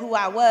reminding me of who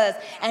I was,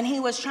 and he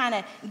was trying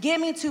to get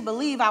me to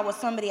believe I was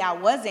somebody I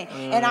wasn't.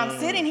 And I'm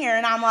sitting here,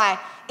 and I'm like,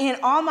 in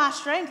all my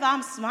strength,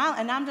 I'm smiling,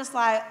 and I'm just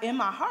like, in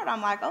my heart,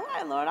 I'm like, all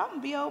right, Lord, I'm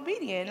going to be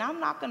obedient, and I'm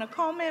not going to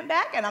comment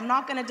back, and I'm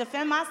not going to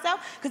defend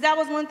myself, because that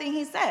was one thing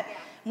he said.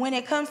 When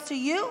it comes to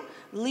you,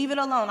 leave it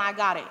alone. I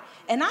got it.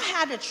 And I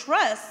had to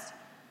trust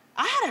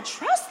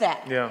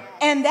that. Yeah.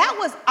 And that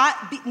was,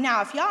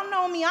 now if y'all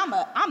know me,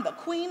 I'm the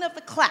queen of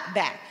the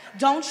clapback.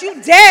 Don't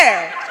you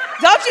dare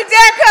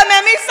come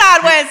at me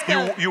sideways.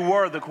 You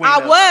were the queen. I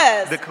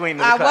was the queen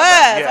of the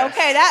clapback. Yes.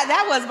 Okay,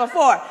 that was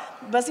before.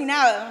 But see,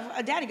 now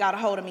Daddy got a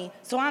hold of me.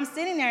 So I'm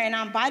sitting there and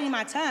I'm biting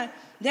my tongue.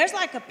 There's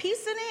like a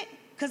piece in it.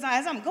 Because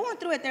as I'm going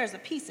through it, there's a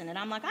piece in it.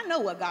 I'm like, I know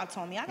what God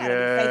told me. I got to be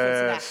faithful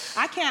to that.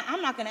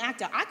 I'm not going to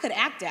act out. I could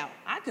act out.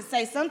 I could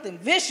say something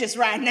vicious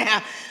right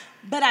now.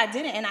 But I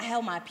didn't, and I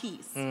held my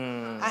peace.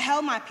 I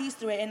held my peace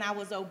through it, and I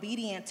was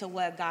obedient to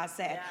what God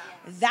said.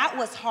 Yeah. That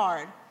was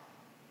hard,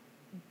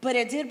 but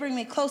it did bring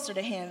me closer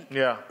to him.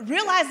 Yeah.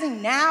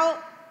 Realizing now,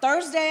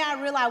 Thursday,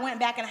 I went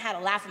back and I had to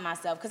laugh at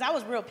myself, because I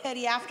was real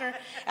petty after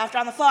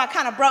on the floor. I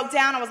kind of broke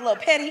down. I was a little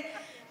petty.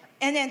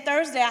 And then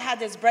Thursday, I had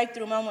this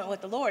breakthrough moment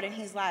with the Lord, and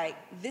he's like,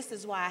 this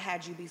is why I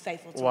had you be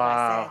faithful to what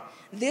I said.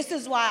 This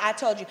is why I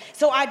told you.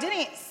 So I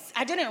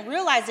didn't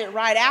realize it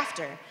right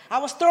after. I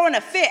was throwing a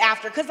fit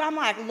after, because I'm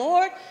like,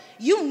 Lord,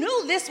 you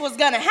knew this was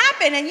going to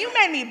happen, and you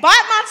made me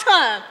bite my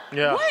tongue.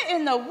 Yeah. What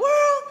in the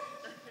world?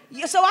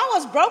 So I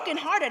was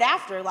brokenhearted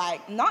after,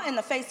 like, not in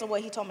the face of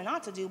what he told me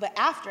not to do, but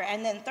after.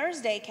 And then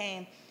Thursday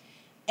came,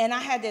 and I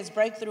had this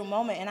breakthrough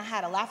moment, and I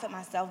had to laugh at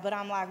myself, but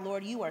I'm like,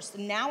 Lord,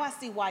 now I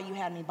see why you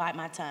had me bite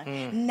my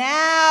tongue.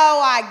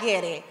 Now I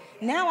get it.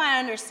 Now I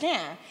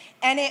understand.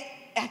 And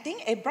I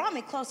think it brought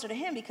me closer to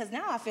him, because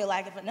now I feel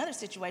like if another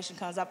situation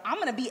comes up, I'm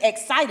going to be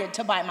excited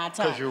to bite my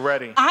tongue. Because you're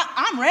ready.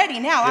 I'm ready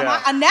now.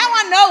 Yeah. Now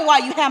I know why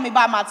you have me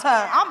by my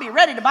tongue. I'll be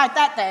ready to bite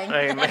that thing.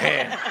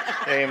 Amen.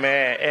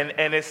 Amen.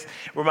 And it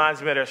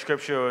reminds me of that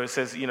scripture where it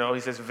says, he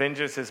says,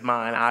 vengeance is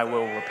mine, I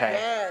will repay.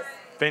 Yes.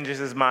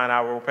 Vengeance is mine,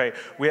 I will repay.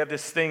 We have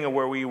this thing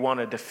where we want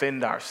to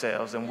defend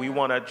ourselves and we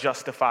want to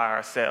justify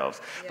ourselves.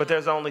 Yeah. But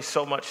there's only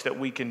so much that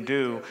we can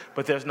do,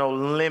 but there's no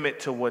limit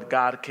to what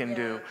God can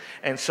do.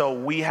 And so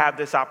we have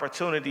this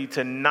opportunity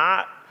to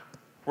not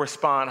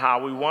respond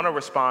how we want to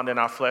respond in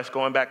our flesh,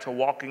 going back to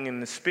walking in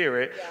the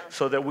Spirit,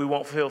 so that we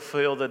won't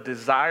fulfill the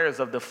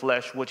desires of the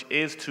flesh, which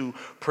is to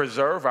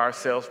preserve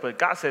ourselves. But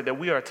God said that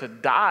we are to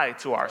die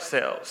to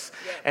ourselves.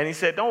 And he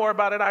said, don't worry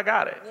about it, I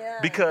got it.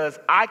 Because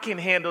I can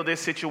handle this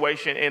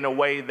situation in a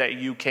way that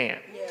you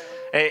can't.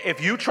 And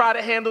if you try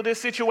to handle this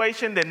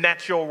situation, then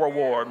that's your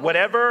reward.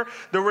 Whatever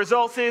the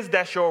results is,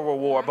 that's your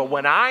reward. But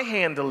when I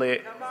handle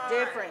it,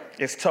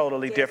 it's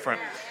totally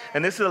different.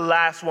 And this is the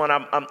last one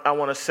I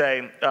want to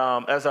say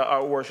as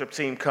our worship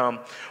team come.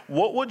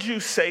 What would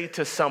you say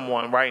to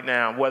someone right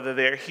now, whether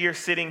they're here,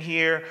 sitting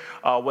here,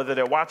 whether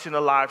they're watching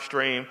the live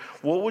stream,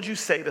 what would you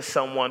say to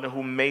someone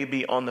who may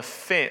be on the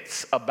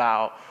fence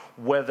about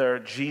whether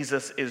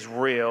Jesus is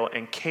real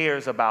and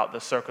cares about the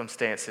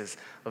circumstances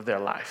of their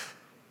life?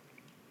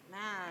 Man,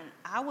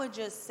 I would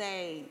just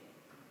say,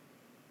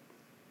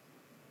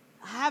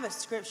 I have a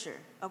scripture.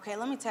 Okay,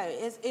 let me tell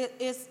you.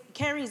 It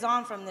carries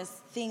on from this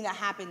thing that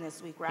happened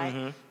this week, right?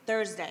 Mm-hmm.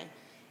 Thursday.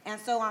 And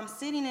so I'm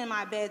sitting in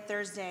my bed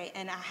Thursday,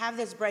 and I have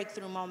this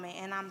breakthrough moment,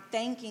 and I'm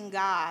thanking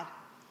God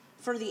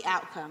for the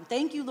outcome.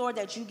 Thank you, Lord,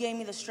 that you gave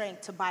me the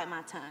strength to bite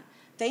my tongue.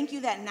 Thank you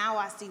that now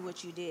I see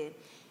what you did.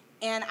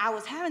 And I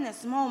was having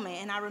this moment,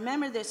 and I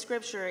remember this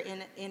scripture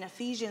in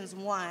Ephesians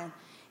 1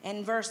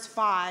 and verse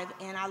 5,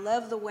 and I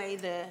love the way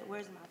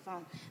where's my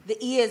phone? The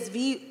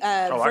ESV version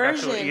I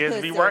got your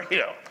ESV right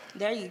here.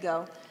 There you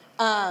go.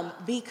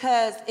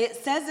 Because it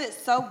says it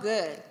so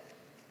good.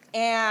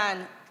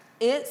 And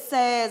it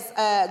says,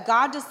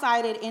 God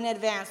decided in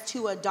advance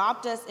to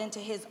adopt us into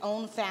his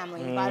own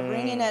family by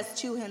bringing us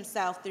to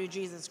himself through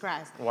Jesus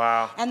Christ.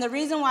 Wow. And the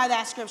reason why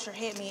that scripture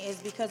hit me is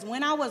because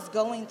when I was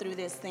going through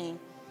this thing,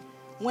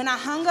 when I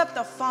hung up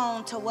the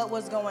phone to what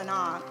was going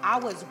on, I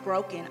was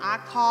broken. I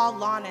called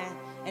Lana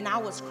and I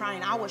was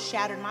crying. I was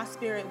shattered. My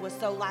spirit was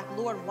so like,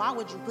 Lord, why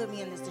would you put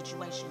me in this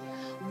situation?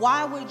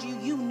 Why would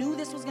you knew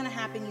this was going to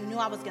happen. You knew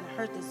I was going to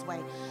hurt this way.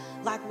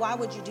 Like, why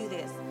would you do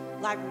this?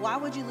 Like, why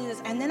would you do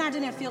this? And then I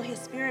didn't feel his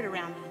spirit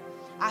around me.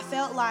 I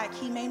felt like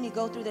he made me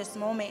go through this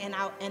moment,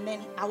 and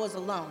then I was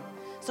alone.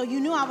 So you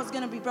knew I was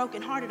going to be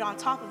brokenhearted on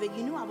top of it.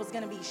 You knew I was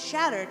going to be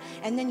shattered,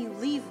 and then you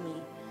leave me.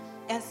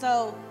 And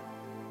so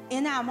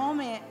in that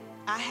moment,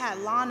 I had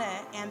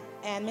Lana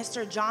and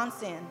Mr.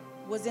 Johnson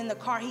was in the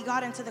car. He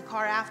got into the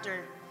car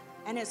after.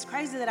 And it's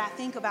crazy that I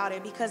think about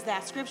it because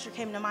that scripture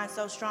came to mind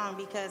so strong,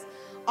 because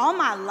all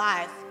my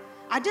life,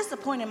 I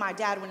disappointed my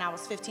dad when I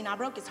was 15. I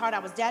broke his heart. I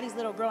was daddy's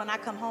little girl, and I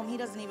come home. He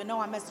doesn't even know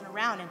I'm messing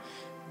around. And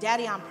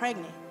daddy, I'm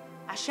pregnant.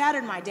 I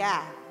shattered my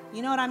dad.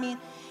 You know what I mean?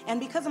 And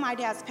because of my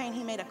dad's pain,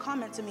 he made a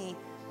comment to me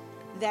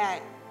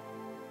that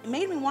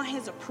made me want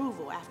his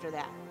approval after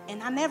that.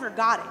 And I never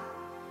got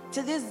it.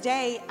 To this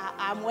day,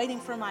 I'm waiting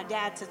for my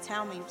dad to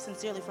tell me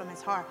sincerely from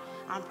his heart,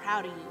 I'm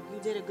proud of you.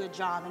 You did a good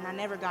job. And I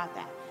never got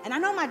that. And I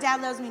know my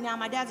dad loves me now.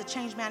 My dad's a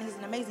changed man. He's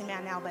an amazing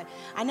man now. But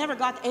I never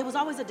got that. It was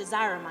always a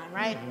desire of mine,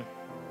 right?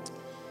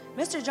 Mm-hmm.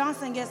 Mr.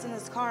 Johnson gets in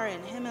his car,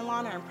 and him and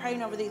Lana are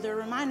praying over they're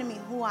reminding me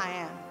who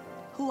I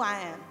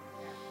am.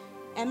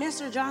 And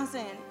Mr.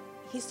 Johnson,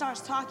 he starts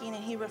talking,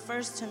 and he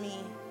refers to me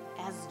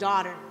as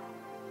daughter.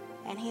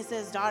 And he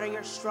says, daughter,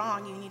 you're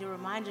strong. You need to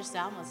remind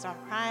yourself. I'm going to start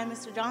crying.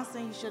 Mr.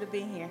 Johnson, you should have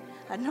been here.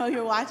 I know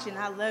you're watching.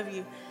 I love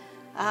you.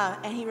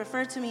 And he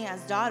referred to me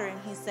as daughter, and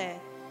he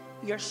said,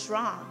 you're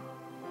strong.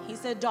 He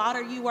said,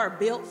 daughter, you are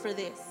built for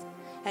this.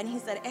 And he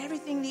said,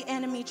 everything the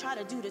enemy tried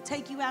to do to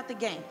take you out the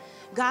game,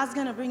 God's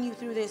going to bring you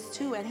through this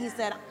too. And he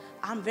said,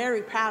 I'm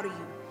very proud of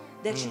you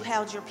that you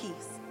held your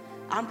peace.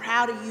 I'm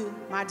proud of you,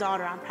 my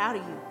daughter. I'm proud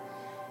of you.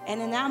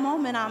 And in that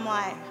moment, I'm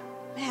like,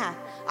 man,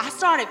 I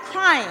started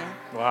crying.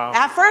 Wow.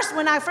 At first,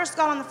 when I first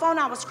got on the phone,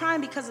 I was crying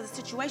because of the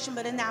situation.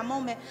 But in that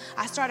moment,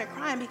 I started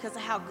crying because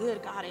of how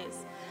good God is.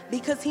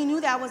 Because he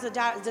knew that was a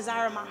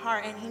desire of my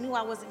heart, and he knew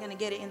I wasn't going to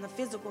get it in the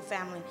physical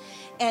family.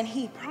 And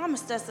he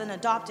promised us an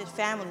adopted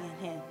family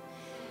in him.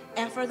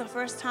 And for the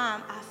first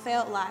time, I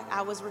felt like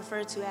I was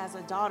referred to as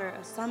a daughter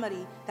of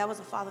somebody that was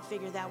a father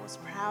figure that was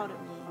proud of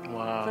me.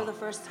 Wow. For the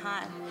first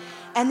time.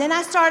 And then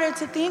I started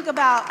to think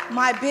about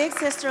my big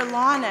sister,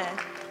 Lana.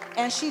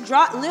 And she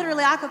dropped,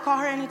 literally, I could call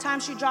her anytime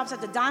she drops at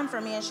the dime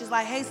for me. And she's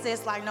like, hey,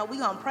 sis, like, no, we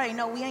going to pray.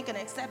 No, we ain't going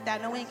to accept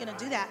that. No, we ain't going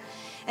to do that.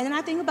 And then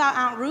I think about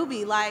Aunt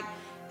Ruby, like,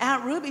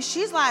 Aunt Ruby,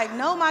 she's like,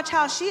 no, my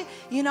child,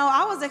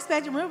 I was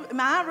expecting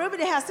my Aunt Ruby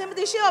to have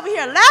sympathy. She over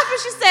here laughing.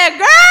 She said,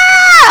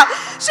 girl,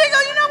 she go,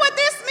 you know what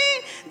this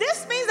means?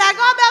 This means that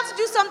God about to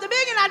do something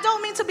big, and I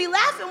don't mean to be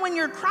laughing when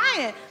you're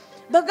crying.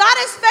 But God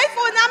is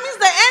faithful, and that means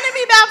the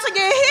enemy about to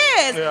get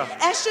his.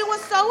 Yeah. And she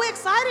was so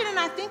excited. And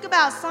I think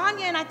about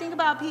Sonia and I think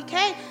about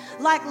PK.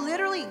 Like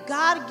literally,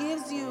 God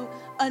gives you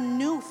a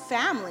new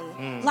family.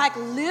 Like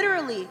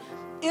literally,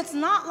 it's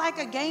not like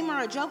a game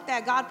or a joke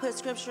that God put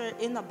scripture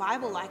in the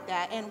Bible like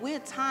that. And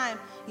with time,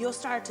 you'll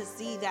start to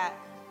see that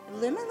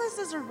Limitless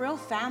is a real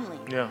family.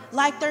 Yeah.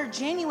 Like they're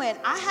genuine.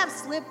 I have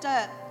slipped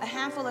up a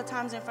handful of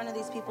times in front of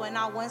these people, and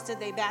not once did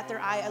they bat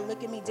their eye or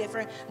look at me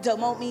different,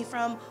 demote me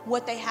from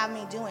what they have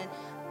me doing.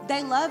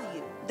 They love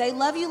you. They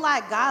love you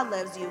like God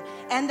loves you.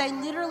 And they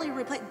literally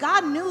replace.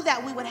 God knew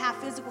that we would have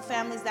physical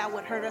families that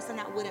would hurt us and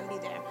that wouldn't be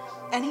there.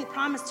 And he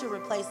promised to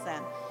replace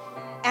them.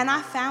 And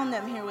I found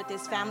them here with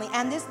this family.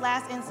 And this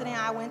last incident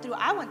I went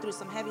through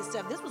some heavy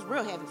stuff. This was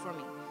real heavy for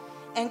me.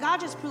 And God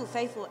just proved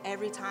faithful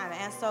every time.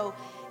 And so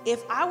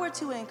if I were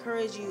to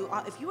encourage you,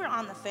 if you were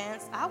on the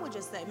fence, I would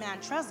just say,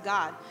 man, trust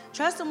God.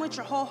 Trust him with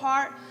your whole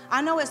heart.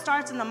 I know it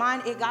starts in the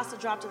mind. It got to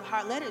drop to the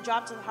heart. Let it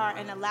drop to the heart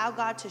and allow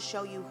God to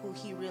show you who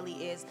he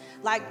really is.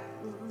 Like,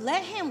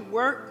 let him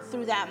work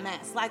through that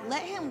mess. Like,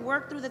 let him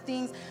work through the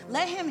things.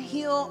 Let him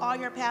heal all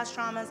your past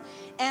traumas.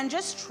 And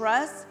just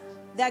trust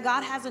that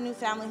God has a new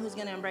family who's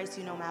going to embrace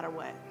you no matter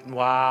what.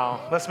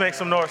 Wow. Let's make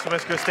some noise for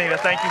Miss Christina.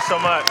 Thank you so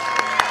much.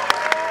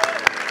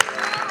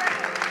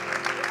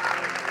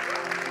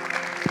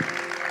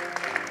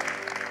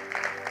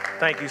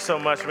 Thank you so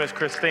much, Miss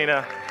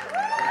Christina.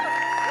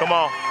 Come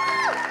on.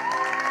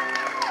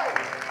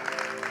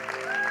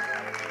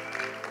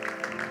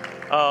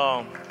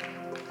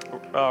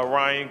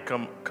 Ryan,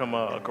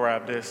 come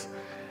grab this.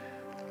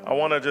 I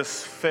want to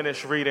just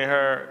finish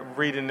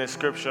reading this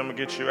scripture. I'm going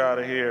to get you out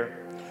of here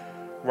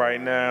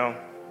right now.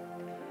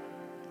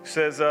 It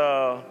says,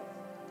 this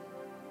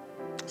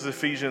is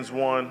Ephesians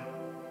 1,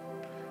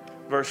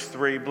 verse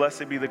 3.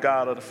 Blessed be the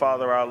God of the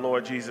Father, our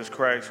Lord Jesus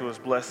Christ, who has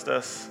blessed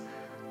us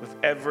with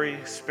every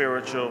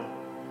spiritual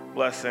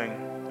blessing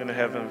in the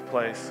heavenly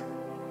place,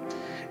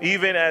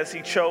 even as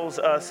he chose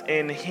us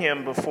in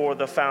him before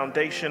the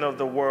foundation of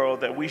the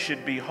world, that we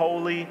should be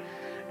holy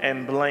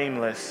and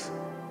blameless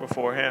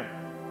before him.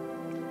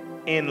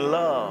 In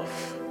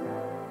love,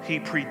 he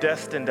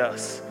predestined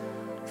us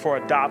for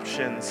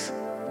adoptions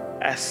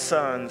as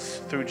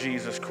sons through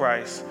Jesus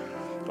Christ,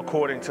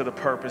 according to the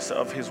purpose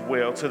of his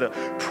will, to the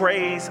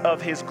praise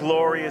of his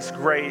glorious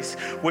grace,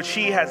 which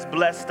he has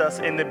blessed us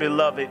in the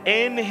beloved.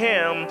 In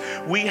him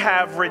we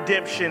have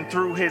redemption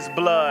through his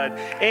blood.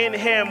 In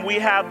him we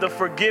have the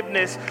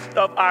forgiveness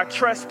of our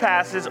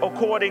trespasses,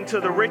 according to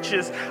the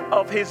riches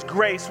of his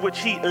grace, which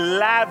he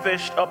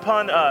lavished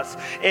upon us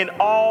in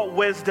all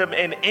wisdom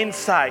and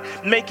insight,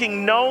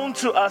 making known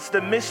to us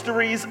the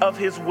mysteries of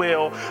his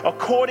will,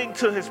 according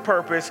to his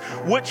purpose,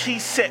 which he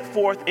set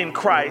forth in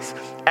Christ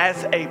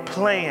as a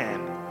plan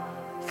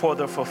for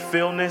the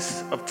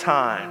fulfillment of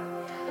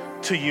time,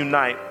 to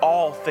unite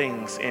all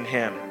things in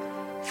him,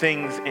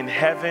 things in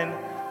heaven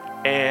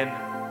and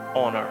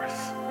on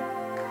earth.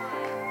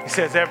 He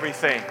says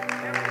everything.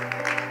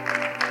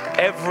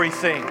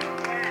 Everything.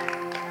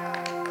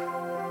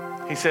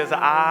 He says,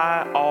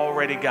 I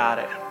already got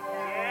it.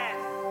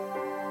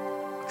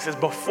 He says,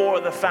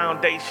 before the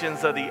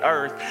foundations of the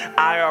earth,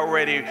 I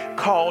already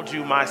called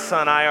you my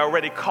son. I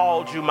already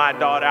called you my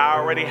daughter. I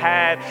already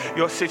had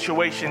your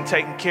situation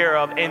taken care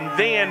of. And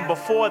then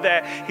before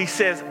that, he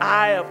says,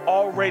 I have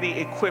already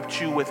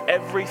equipped you with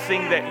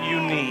everything that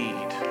you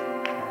need.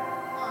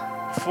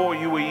 Before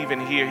you were even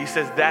here, he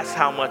says, that's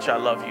how much I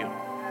love you.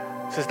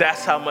 He says,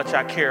 that's how much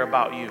I care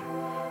about you.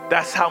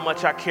 That's how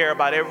much I care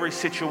about every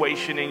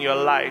situation in your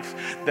life,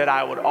 that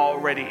I would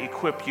already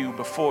equip you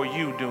before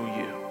you do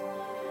you.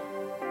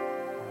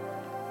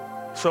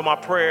 So my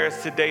prayer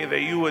is today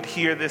that you would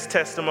hear this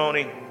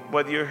testimony,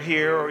 whether you're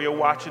here or you're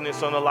watching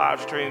this on the live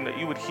stream, that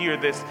you would hear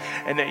this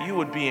and that you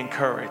would be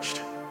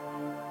encouraged.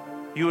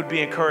 You would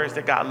be encouraged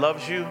that God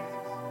loves you,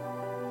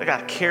 that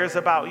God cares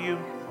about you,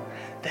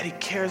 that he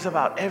cares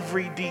about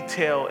every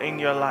detail in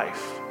your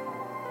life.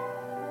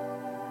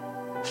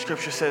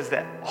 Scripture says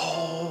that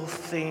all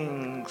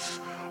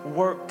things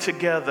work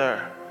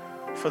together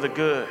for the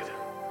good.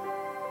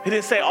 He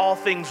didn't say all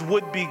things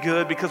would be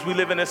good, because we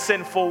live in a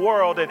sinful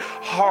world and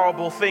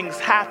horrible things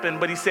happen.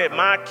 But he said,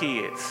 my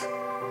kids,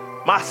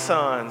 my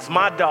sons,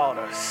 my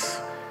daughters,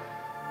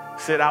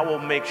 said, I will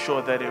make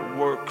sure that it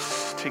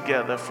works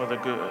together for the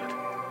good.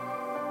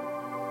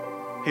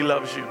 He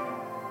loves you,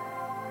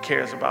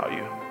 cares about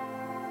you.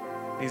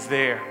 He's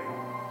there.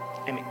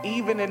 And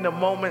even in the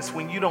moments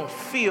when you don't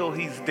feel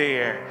he's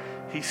there,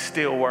 he's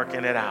still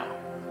working it out.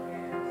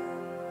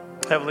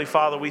 Heavenly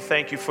Father, we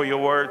thank you for your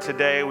word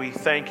today. We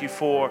thank you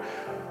for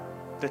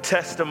the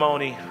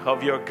testimony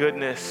of your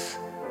goodness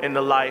in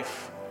the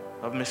life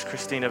of Miss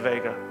Christina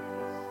Vega.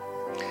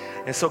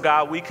 And so,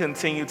 God, we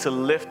continue to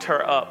lift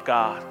her up,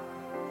 God,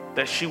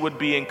 that she would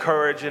be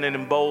encouraged and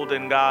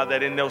emboldened, God,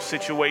 that in those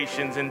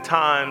situations and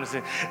times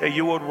that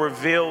you would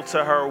reveal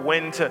to her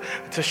when to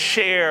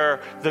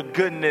share the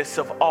goodness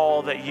of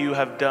all that you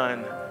have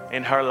done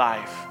in her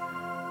life.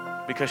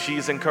 Because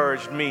she's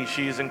encouraged me,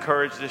 she's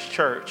encouraged this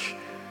church.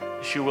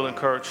 She will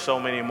encourage so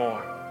many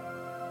more.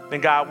 then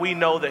God, we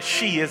know that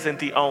she isn't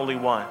the only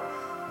one.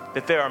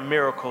 That there are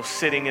miracles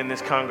sitting in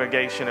this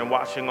congregation and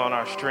watching on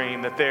our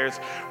stream. That there's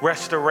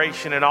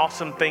restoration and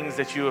awesome things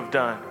that you have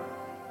done.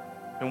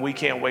 And we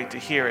can't wait to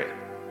hear it.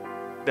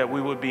 That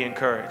we would be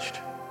encouraged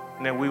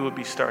and that we would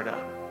be stirred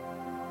up.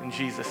 In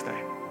Jesus'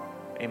 name,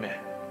 amen.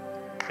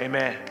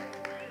 Amen.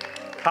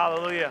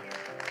 Hallelujah.